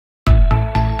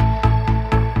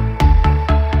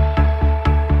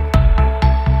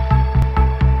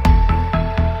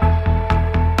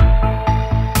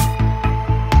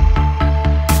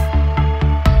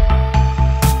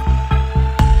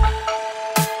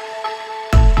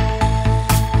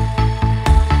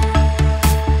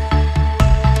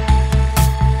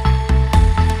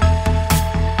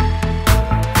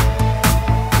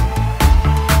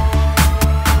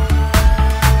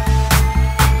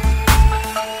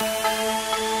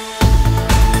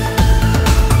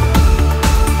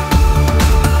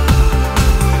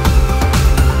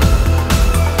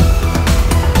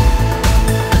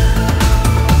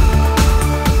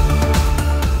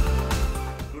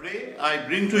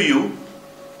to you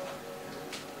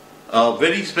a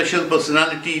very special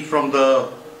personality from the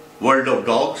world of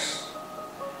dogs.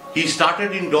 He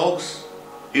started in dogs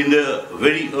in the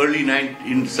very early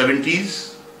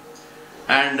 1970s,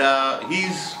 and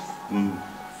his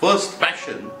first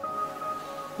passion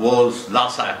was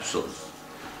Lhasa Apsos.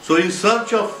 So in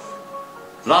search of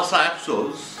Lhasa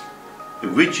Apsos,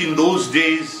 which in those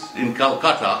days in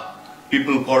Calcutta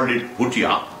people called it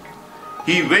Bhutia,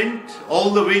 he went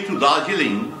all the way to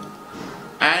Darjeeling,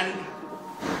 and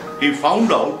he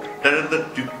found out that at the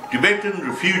Tibetan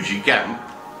refugee camp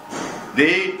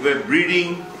they were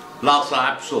breeding Lhasa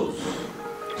Apsos.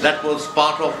 That was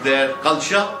part of their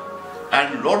culture,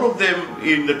 and a lot of them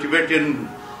in the Tibetan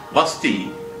Basti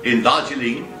in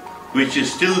Darjeeling, which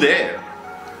is still there,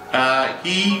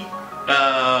 he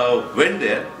went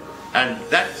there, and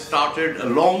that started a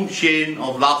long chain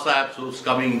of Lhasa Apsos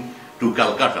coming to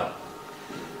Calcutta.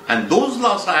 And those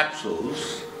Lhasa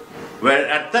Apsos were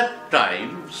at that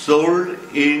time sold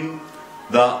in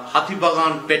the Hathi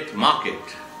Bagan pet market.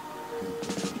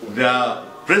 The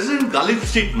present Galiff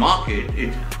Street market,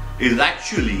 it is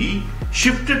actually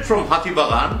shifted from Hathi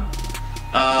Bagan.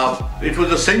 It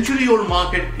was a century-old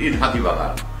market in Hathi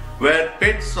Bagan, where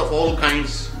pets of all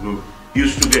kinds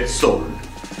used to get sold.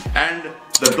 And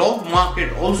the dog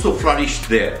market also flourished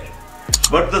there.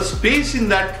 But the space in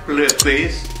that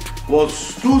place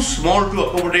was too small to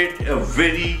accommodate a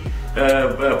very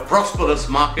prosperous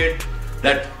market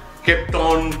that kept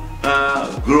on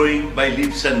growing by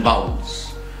leaps and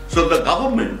bounds. So the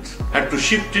government had to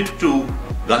shift it to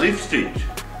Galiff Street,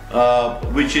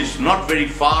 which is not very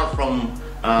far from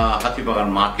Hathi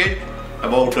Bagan market,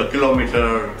 about a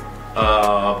kilometer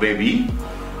maybe.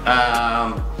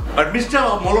 But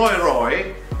Mr. Moloy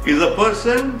Roy is a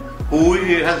person who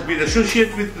has been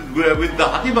associated with the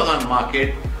Hathi Bagan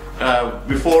market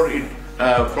before it,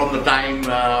 from the time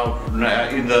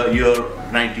in the year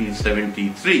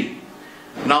 1973.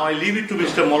 Now I leave it to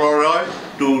Mr. Moloy Roy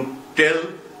to tell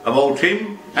about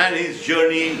him and his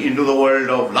journey into the world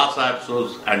of Lhasa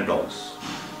Apsos and dogs.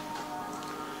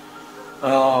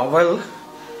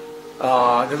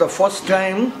 The first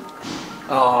time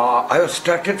I was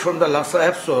started from the Lhasa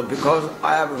Apso, because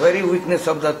I have very weakness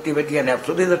of the Tibetan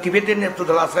Apso. There is a Tibetan Apso,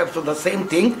 the Lhasa Apso, the same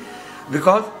thing,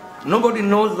 because nobody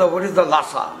knows what is the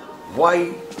Lhasa, why,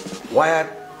 where,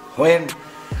 when.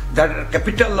 The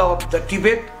capital of the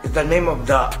Tibet is the name of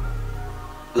the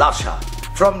Lhasa.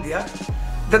 From there,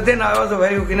 then I was a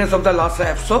very weakness of the Lhasa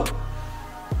Apso.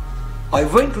 I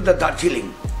went to the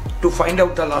Darjeeling to find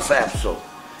out the Lhasa Apso.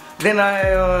 Then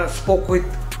I spoke with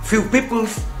few people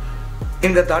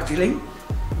in the Darjeeling.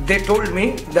 They told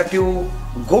me that you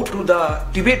go to the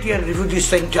Tibetan Refugee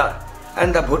Centre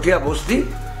and the Bhutia Basti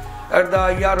at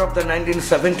the year of the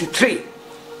 1973.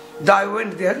 I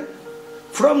went there.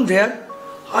 From there,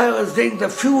 I was saying the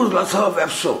few Lhasa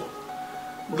Apso,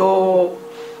 though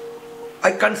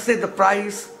I can't say the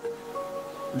price.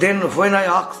 Then when I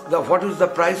asked what is the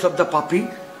price of the puppy,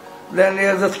 then he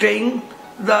was saying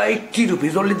the 80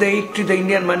 rupees, only the 80, the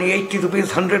Indian money, 80 rupees,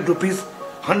 100 rupees,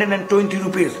 120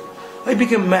 rupees. I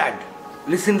became mad.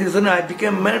 Listen, I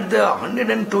became mad, the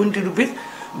 120 rupees.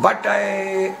 But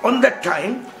on that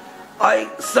time,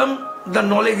 some the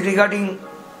knowledge regarding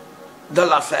the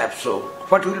Lhasa Apso.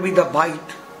 What will be the bite?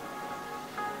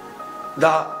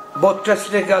 The both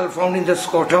testicle found in the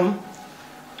scrotum.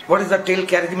 What is the tail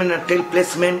arrangement and tail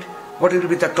placement? What will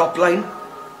be the top line?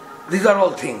 These are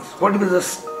all things. What will be the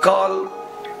skull,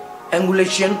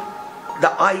 angulation, the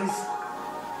eyes,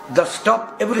 the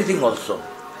stop, everything also.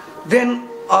 Then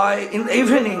in the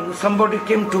evening, somebody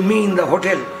came to me in the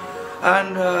hotel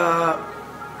and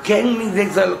gave me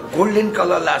this golden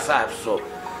color Lhasa Apso.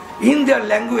 In their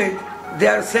language, they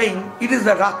are saying it is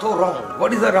the Rathorong.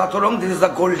 What is the Rathorong? This is the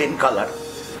golden color.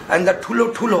 And the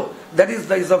Tulo, that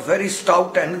is a very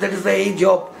stout, and that is the age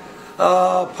of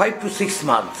 5 to 6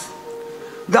 months.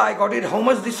 I got it. How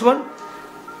much this one?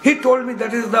 He told me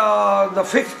that is the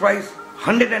fixed price,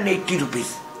 180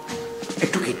 rupees. I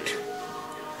took it.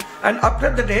 And after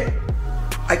the day,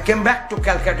 I came back to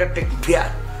Calcutta,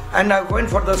 there, and I went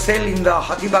for the sale in the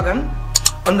Hathi Bagan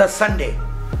on the Sunday.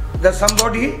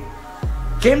 Somebody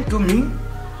came to me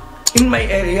in my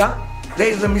area. There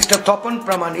is a Mr. Tapan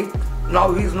Pramanik.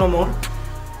 Now he is no more.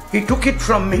 He took it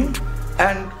from me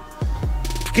and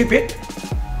keep it.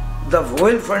 The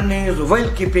well furnished, well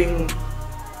keeping,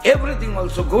 everything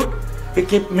also good. He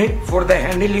kept me for the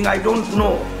handling. I don't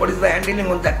know what is the handling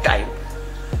on that time.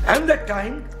 And that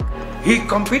time he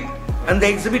compete and the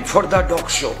exhibit for the dog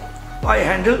show. I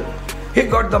handle. He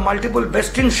got the multiple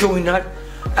best in show winner,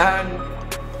 and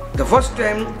the first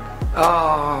time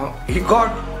he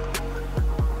got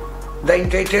the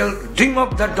entitled Dream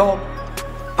of the Dog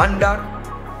under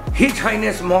His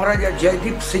Highness Maharaja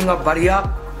Jaideep Singh of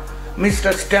Baria,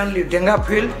 Mr. Stanley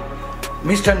Dengafield,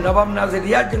 Mr. Nawab Nazir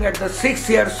Yajing. At the 6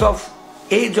 years of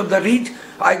age of the Ridge,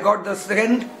 I got the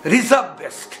second reserve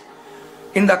best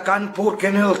in the Kanpur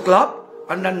Kennel Club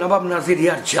under Nawab Nazir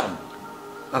Yajing.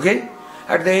 Okay?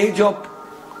 At the age of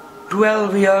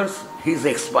 12 years, he is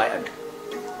expired.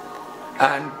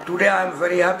 And today I am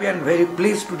very happy and very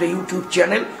pleased to the YouTube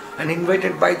channel and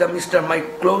invited by my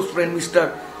close friend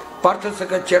Mr. Partha is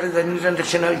an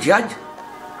international judge.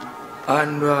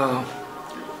 And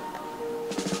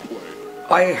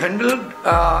I handled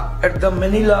at the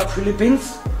Manila,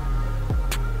 Philippines,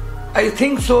 I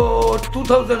think so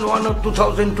 2001 or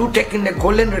 2002, taking a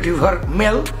golden retriever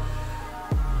male.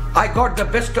 I got the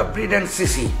best of breed and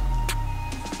CC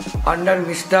under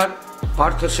Mr.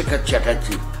 Partha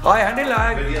Chatterjee. I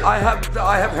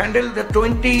have handled the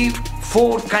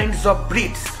 24 kinds of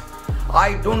breeds.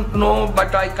 I don't know,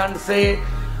 but I can't say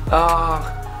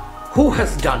who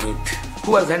has done it,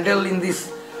 who has handled in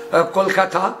this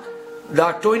Kolkata.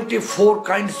 The 24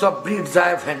 kinds of breeds I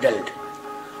have handled.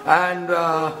 And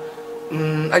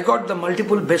I got the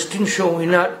multiple best in show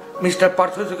winner, Mr.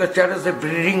 Partha Chatterjee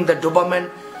breeding the Doberman.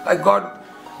 I got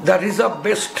the reserve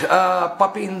best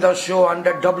puppy in the show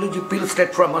under WG Peel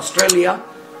State from Australia.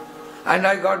 And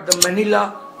I got the Manila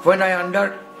when I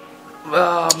under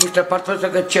Mr. Partha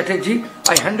Chatterjee.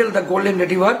 I handled the golden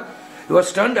retriever. He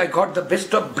was turned. I got the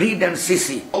best of breed and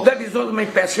CC. That is all my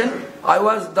passion. I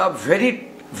was the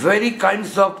very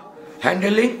kinds of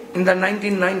handling. In the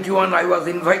 1991, I was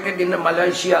invited in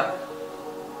Malaysia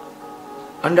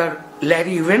under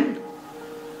Larry Wynn,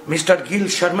 Mr. Gil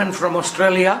Sherman from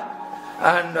Australia,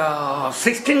 and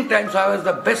 16 times I was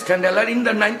the best handler. In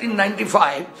the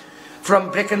 1995,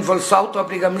 from Brackenfell, South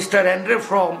Africa, Mr.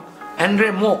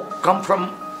 Andre Mock come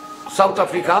from South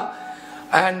Africa,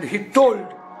 and he told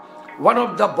one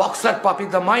of the boxer puppy,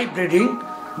 the my breeding,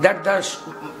 that the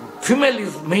female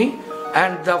is me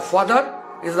and the father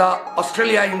is the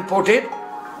Australia imported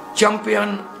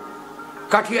champion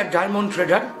Katia diamond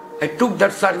trader. I took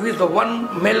that service. The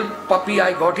one male puppy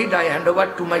I got it, I hand over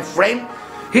to my friend.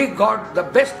 He got the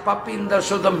best puppy in the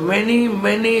show, the many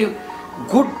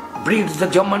good breeds, the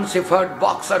German Shepherd,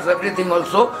 boxers, everything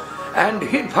also. And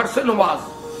his person was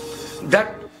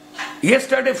that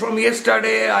from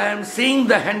yesterday I am seeing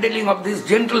the handling of this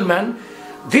gentleman.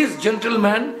 This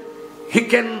gentleman, he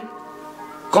can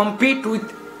compete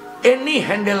with any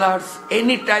handlers,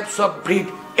 any types of breed,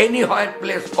 anywhere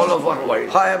place all over the world.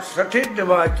 I have started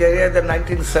my career in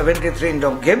 1973 in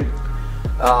dog game.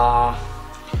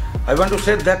 I want to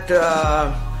say that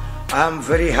I am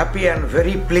very happy and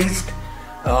very pleased.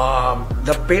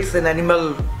 The Pets and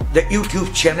Animal, the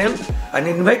YouTube channel, and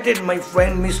invited my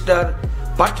friend Mr.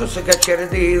 Partha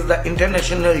Chatterjee. He is the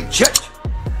international judge,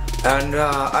 and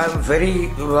I am very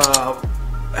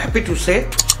happy to say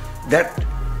that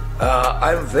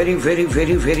I am very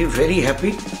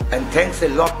happy, and thanks a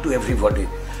lot to everybody.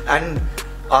 And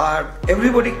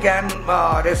everybody can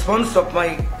response of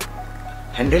my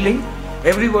handling.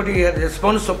 Everybody has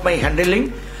response of my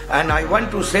handling, and I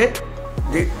want to say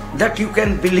that you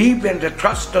can believe and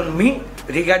trust on me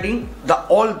regarding the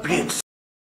all breeds.